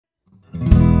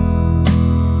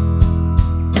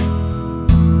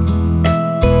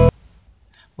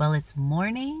Well, it's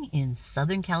morning in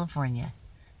Southern California,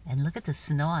 and look at the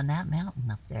snow on that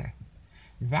mountain up there.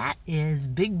 That is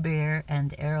Big Bear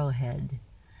and Arrowhead,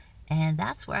 and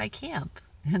that's where I camp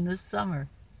in the summer.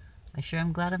 I sure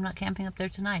am glad I'm not camping up there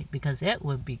tonight because it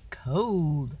would be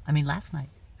cold. I mean, last night.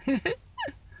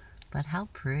 But how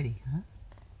pretty, huh?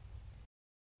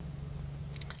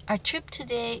 Our trip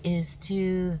today is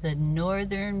to the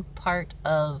northern part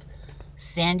of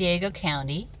San Diego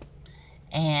County,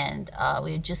 and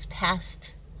we had just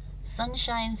passed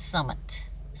Sunshine Summit.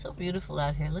 So beautiful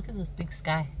out here. Look at this big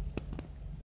sky.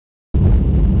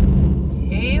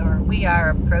 Here we are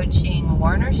approaching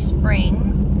Warner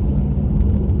Springs.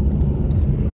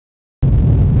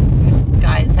 There's some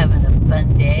guys having a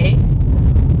fun day.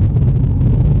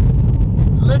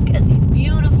 Look at these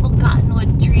beautiful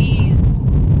cottonwood trees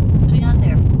putting on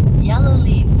their yellow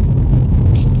leaves.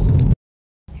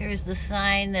 Here's the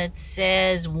sign that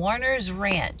says Warner's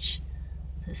Ranch,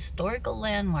 historical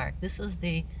landmark. This was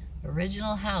the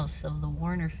original house of the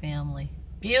Warner family.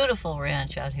 Beautiful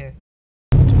ranch out here.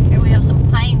 Here we have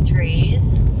some pine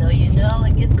trees, so you know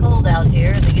it gets cold out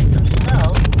here and they get some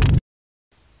snow.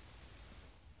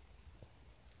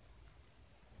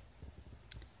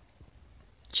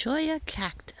 Cholla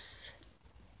Cactus.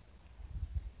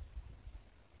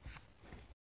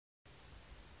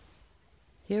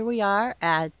 Here we are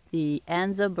at the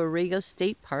Anza Borrego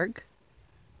State Park,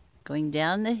 going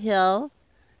down the hill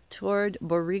toward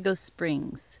Borrego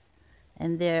Springs.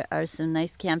 And there are some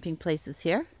nice camping places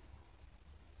here.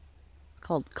 It's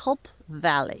called Culp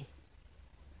Valley.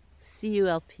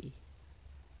 C-U-L-P.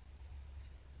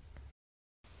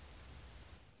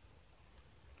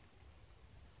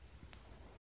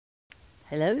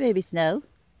 Hello, baby Snow.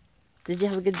 Did you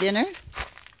have a good dinner?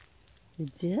 You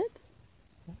did?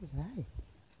 All right.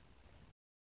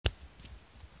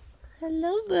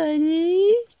 Hello,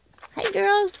 buddy. Hi,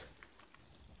 girls.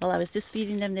 Well, I was just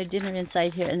feeding them their dinner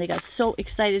inside here, and they got so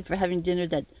excited for having dinner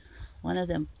that one of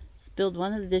them spilled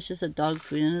one of the dishes of dog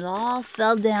food, and it all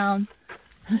fell down.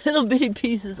 Little bitty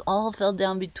pieces all fell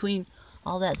down between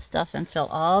all that stuff and fell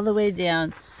all the way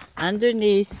down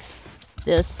underneath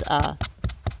this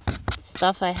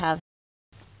stuff I have.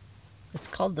 It's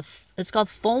called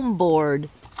foam board,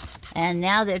 and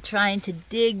now they're trying to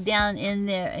dig down in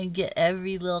there and get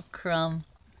every little crumb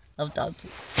of dog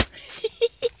food.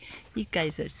 You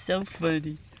guys are so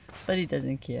funny, but he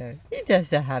doesn't care. He's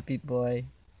just a happy boy.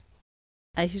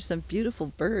 I hear some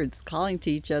beautiful birds calling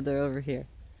to each other over here,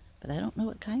 but I don't know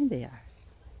what kind they are.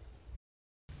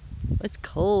 It's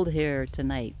cold here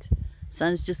tonight.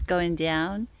 Sun's just going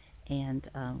down, and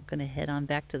I'm gonna head on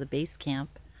back to the base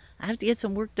camp. I have to get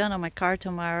some work done on my car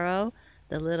tomorrow.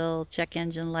 The little check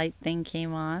engine light thing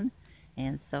came on,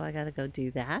 and so I gotta go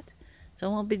do that. So I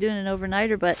won't be doing an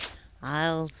overnighter, but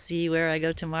I'll see where I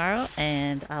go tomorrow,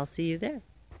 and I'll see you there.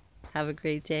 Have a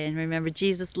great day, and remember,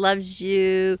 Jesus loves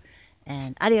you,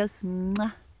 and adios.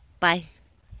 Mwah. Bye.